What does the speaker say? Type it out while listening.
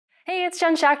Hey, it's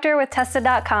Jen Schachter with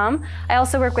Tested.com. I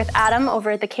also work with Adam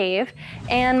over at The Cave.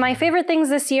 And my favorite things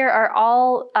this year are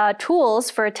all tools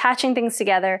for attaching things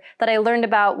together that I learned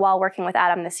about while working with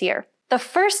Adam this year. The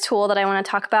first tool that I want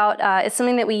to talk about is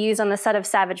something that we used on the set of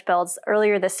Savage builds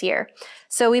earlier this year.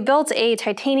 So we built a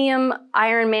titanium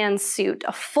Iron Man suit,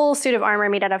 a full suit of armor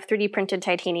made out of 3D printed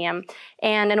titanium.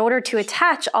 And in order to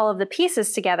attach all of the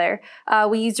pieces together,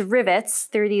 we used rivets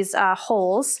through these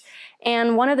holes.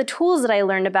 And one of the tools that I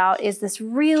learned about is this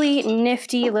really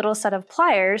nifty little set of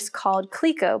pliers called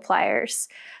Cleco pliers.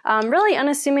 Really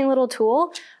unassuming little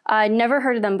tool. I'd never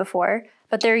heard of them before,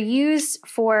 but they're used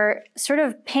for sort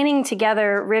of pinning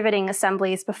together riveting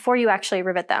assemblies before you actually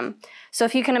rivet them. So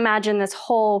if you can imagine this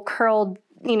whole curled,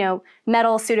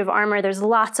 metal suit of armor, there's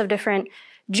lots of different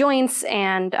joints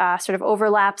and sort of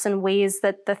overlaps and ways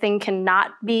that the thing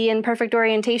cannot be in perfect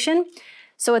orientation.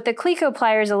 So what the Cleco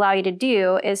pliers allow you to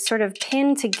do is sort of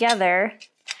pin together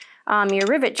your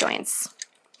rivet joints.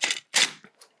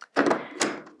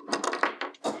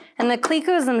 And the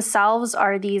Clecos themselves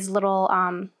are these little,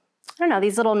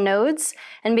 these little nodes.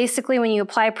 And basically when you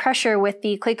apply pressure with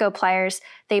the Cleco pliers,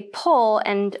 they pull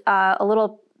and a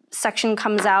little section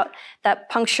comes out that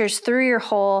punctures through your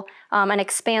hole and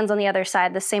expands on the other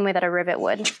side the same way that a rivet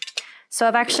would. So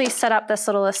I've actually set up this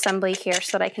little assembly here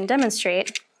so that I can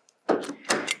demonstrate.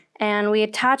 And we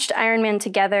attached Iron Man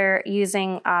together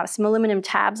using some aluminum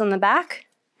tabs on the back.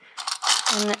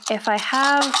 And if I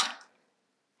have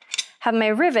my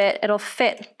rivet, it'll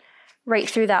fit right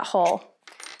through that hole.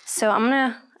 So I'm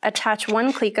gonna attach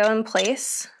one Cleco in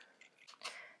place.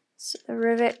 So the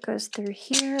rivet goes through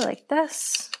here like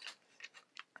this.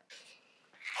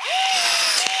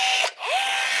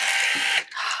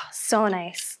 So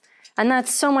nice. And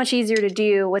that's so much easier to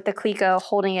do with the Cleco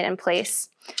holding it in place.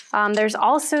 There's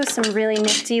also some really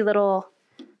nifty little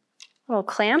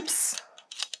clamps.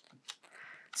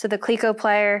 So the Cleco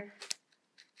plier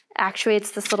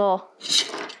actuates this little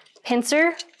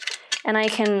pincer, and I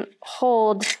can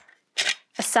hold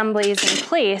assemblies in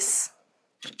place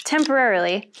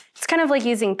temporarily. It's kind of like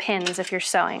using pins if you're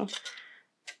sewing.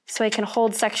 So I can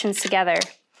hold sections together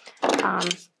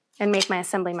and make my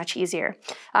assembly much easier.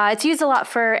 It's used a lot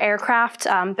for aircraft,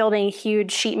 building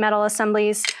huge sheet metal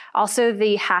assemblies. Also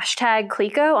the hashtag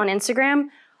Cleco on Instagram,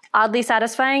 oddly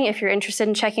satisfying if you're interested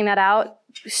in checking that out.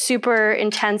 Super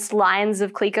intense lines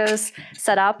of Clecos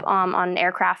set up on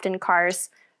aircraft and cars.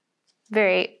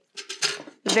 Very,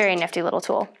 very nifty little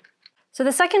tool. So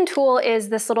the second tool is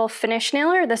this little finish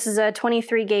nailer. This is a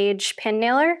 23 gauge pin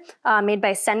nailer made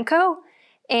by Senko.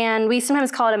 And we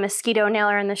sometimes call it a mosquito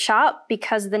nailer in the shop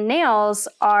because the nails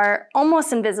are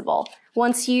almost invisible.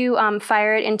 Once you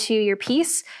fire it into your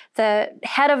piece, the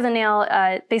head of the nail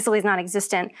basically is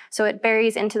non-existent. So it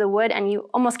buries into the wood and you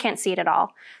almost can't see it at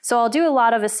all. So I'll do a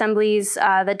lot of assemblies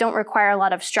that don't require a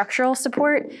lot of structural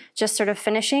support, just sort of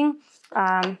finishing.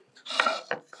 And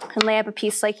lay up a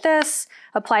piece like this,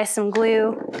 apply some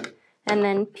glue, and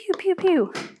then pew, pew,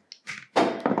 pew.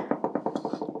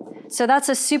 So that's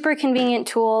a super convenient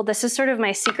tool. This is sort of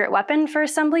my secret weapon for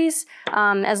assemblies.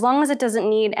 As long as it doesn't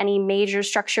need any major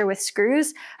structure with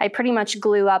screws, I pretty much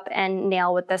glue up and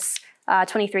nail with this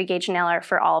 23 gauge nailer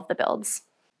for all of the builds.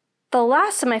 The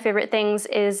last of my favorite things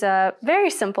is a very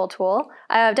simple tool.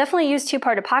 I've definitely used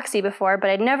two-part epoxy before, but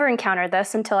I'd never encountered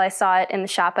this until I saw it in the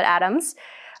shop at Adam's.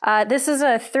 This is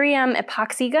a 3M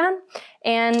epoxy gun,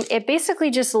 and it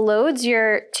basically just loads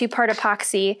your two-part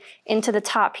epoxy into the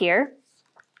top here.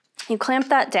 You clamp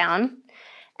that down,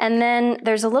 and then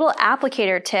there's a little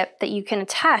applicator tip that you can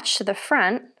attach to the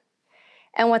front.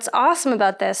 And what's awesome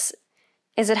about this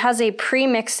is it has a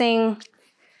pre-mixing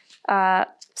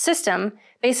system.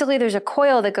 Basically, there's a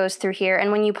coil that goes through here,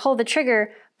 and when you pull the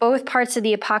trigger, both parts of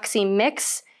the epoxy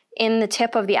mix in the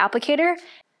tip of the applicator.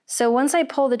 So once I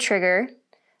pull the trigger,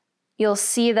 you'll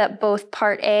see that both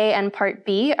part A and part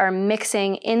B are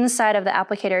mixing inside of the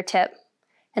applicator tip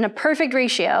in a perfect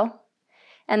ratio.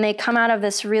 And they come out of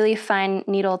this really fine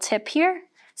needle tip here,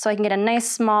 so I can get a nice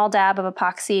small dab of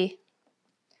epoxy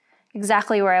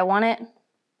exactly where I want it.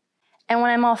 And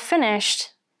when I'm all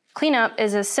finished, cleanup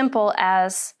is as simple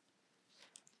as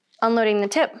unloading the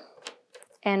tip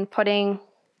and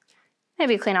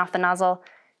maybe clean off the nozzle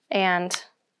and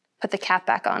put the cap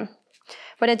back on.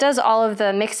 But it does all of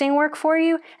the mixing work for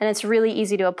you, and it's really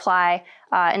easy to apply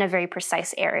in a very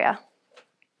precise area.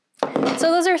 So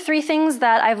those are three things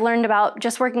that I've learned about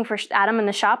just working for Adam in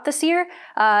the shop this year,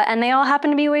 and they all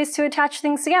happen to be ways to attach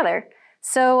things together.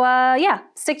 So yeah,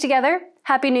 stick together.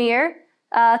 Happy New Year.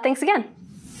 Thanks again.